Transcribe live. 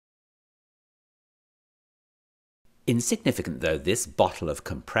Insignificant though this bottle of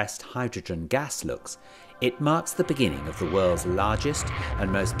compressed hydrogen gas looks, it marks the beginning of the world's largest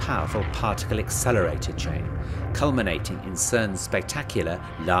and most powerful particle accelerator chain, culminating in CERN's spectacular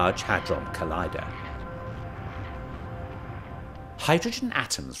Large Hadron Collider. Hydrogen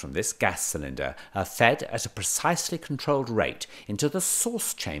atoms from this gas cylinder are fed at a precisely controlled rate into the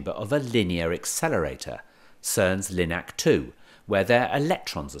source chamber of a linear accelerator, CERN's LINAC 2, where their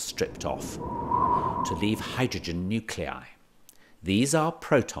electrons are stripped off to leave hydrogen nuclei. These are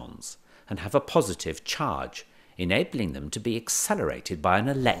protons and have a positive charge, enabling them to be accelerated by an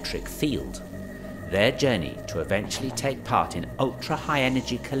electric field. Their journey to eventually take part in ultra-high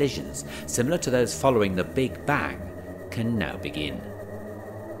energy collisions similar to those following the Big Bang can now begin.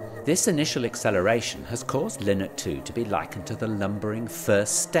 This initial acceleration has caused LINAC 2 to be likened to the lumbering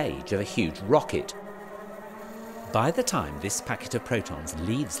first stage of a huge rocket. By the time this packet of protons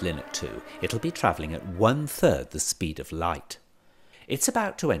leaves LINAC 2, it'll be travelling at 1/3 the speed of light. It's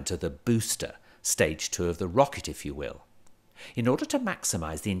about to enter the booster, stage 2 of the rocket if you will. In order to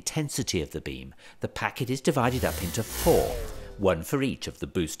maximise the intensity of the beam, the packet is divided up into 4, one for each of the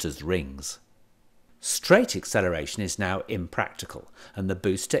booster's rings. Straight acceleration is now impractical, and the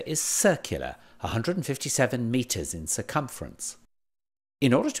booster is circular, 157 metres in circumference.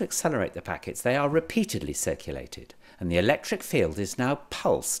 In order to accelerate the packets, they are repeatedly circulated, and the electric field is now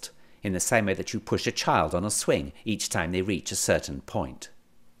pulsed, in the same way that you push a child on a swing each time they reach a certain point.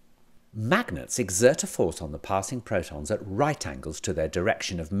 Magnets exert a force on the passing protons at right angles to their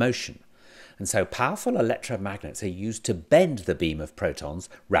direction of motion, and so powerful electromagnets are used to bend the beam of protons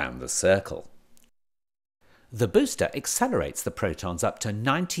round the circle. The booster accelerates the protons up to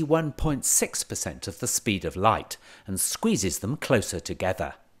 91.6% of the speed of light and squeezes them closer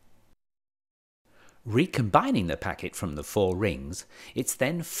together. Recombining the packet from the 4 rings, it's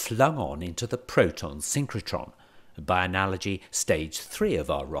then flung on into the proton synchrotron, by analogy stage 3 of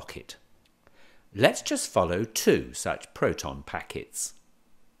our rocket. Let's just follow 2 such proton packets.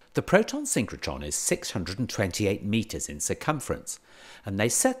 The proton synchrotron is 628 metres in circumference, and they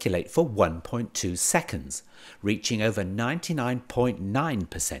circulate for 1.2 seconds, reaching over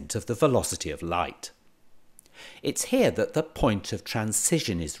 99.9% of the velocity of light. It's here that the point of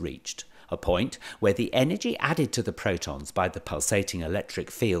transition is reached, a point where the energy added to the protons by the pulsating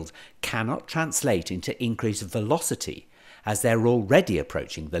electric field cannot translate into increased velocity, as they're already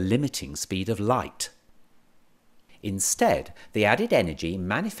approaching the limiting speed of light. Instead, the added energy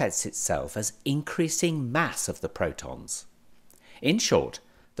manifests itself as increasing mass of the protons. In short,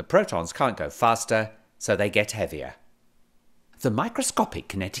 the protons can't go faster, so they get heavier. The microscopic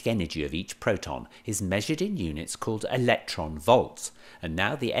kinetic energy of each proton is measured in units called electron volts, and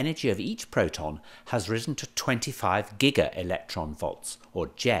now the energy of each proton has risen to 25 giga-electron volts, or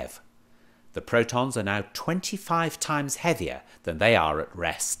GeV. The protons are now 25 times heavier than they are at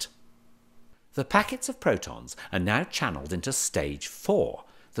rest. The packets of protons are now channeled into stage 4,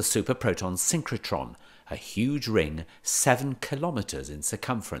 the superproton synchrotron, a huge ring 7 kilometers in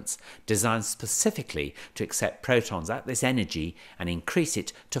circumference, designed specifically to accept protons at this energy and increase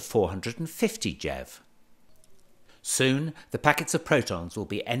it to 450 GeV. Soon, the packets of protons will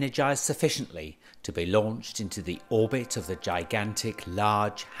be energized sufficiently to be launched into the orbit of the gigantic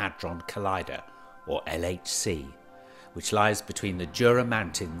Large Hadron Collider, or LHC, which lies between the Jura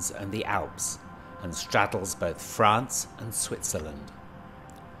Mountains and the Alps, and straddles both France and Switzerland.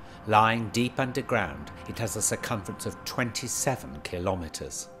 Lying deep underground, it has a circumference of 27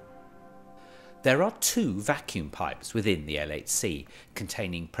 kilometers. There are 2 vacuum pipes within the LHC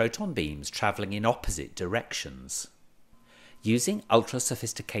containing proton beams travelling in opposite directions. Using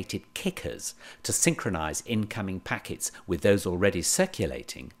ultra-sophisticated kickers to synchronize incoming packets with those already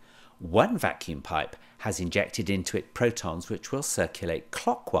circulating, one vacuum pipe has injected into it protons which will circulate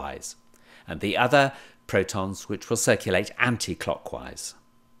clockwise, and the other protons which will circulate anti-clockwise.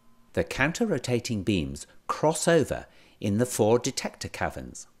 The counter-rotating beams cross over in the 4 detector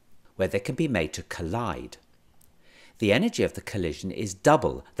caverns, where they can be made to collide. The energy of the collision is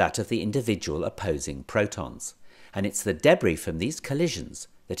double that of the individual opposing protons, and it's the debris from these collisions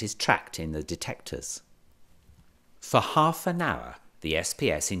that is tracked in the detectors. For half an hour, the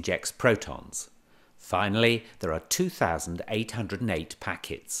SPS injects protons. Finally, there are 2,808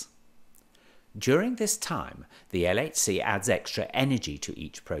 packets. During this time, the LHC adds extra energy to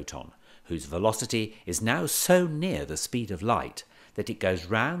each proton, whose velocity is now so near the speed of light that it goes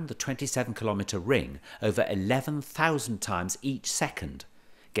round the 27-kilometre ring over 11,000 times each second,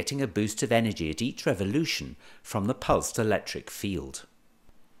 getting a boost of energy at each revolution from the pulsed electric field.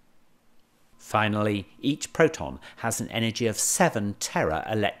 Finally, each proton has an energy of 7 tera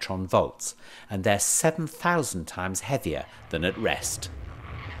electron volts, and they're 7,000 times heavier than at rest.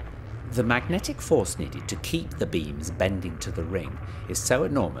 The magnetic force needed to keep the beams bending to the ring is so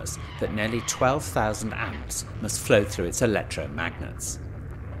enormous that nearly 12,000 amps must flow through its electromagnets.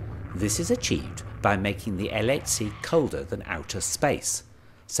 This is achieved by making the LHC colder than outer space,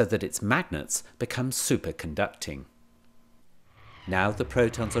 so that its magnets become superconducting. Now the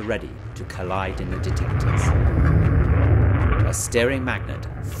protons are ready to collide in the detectors. A steering magnet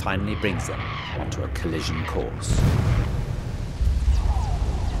finally brings them onto a collision course.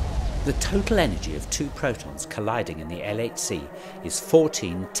 The total energy of 2 protons colliding in the LHC is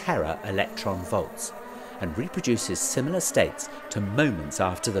 14 tera electron volts and reproduces similar states to moments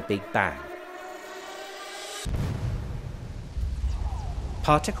after the Big Bang.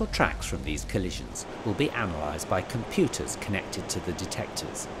 Particle tracks from these collisions will be analysed by computers connected to the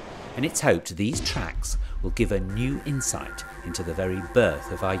detectors, and it's hoped these tracks will give a new insight into the very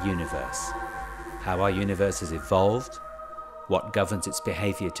birth of our universe, how our universe has evolved, what governs its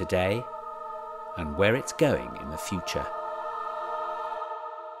behaviour today, and where it's going in the future.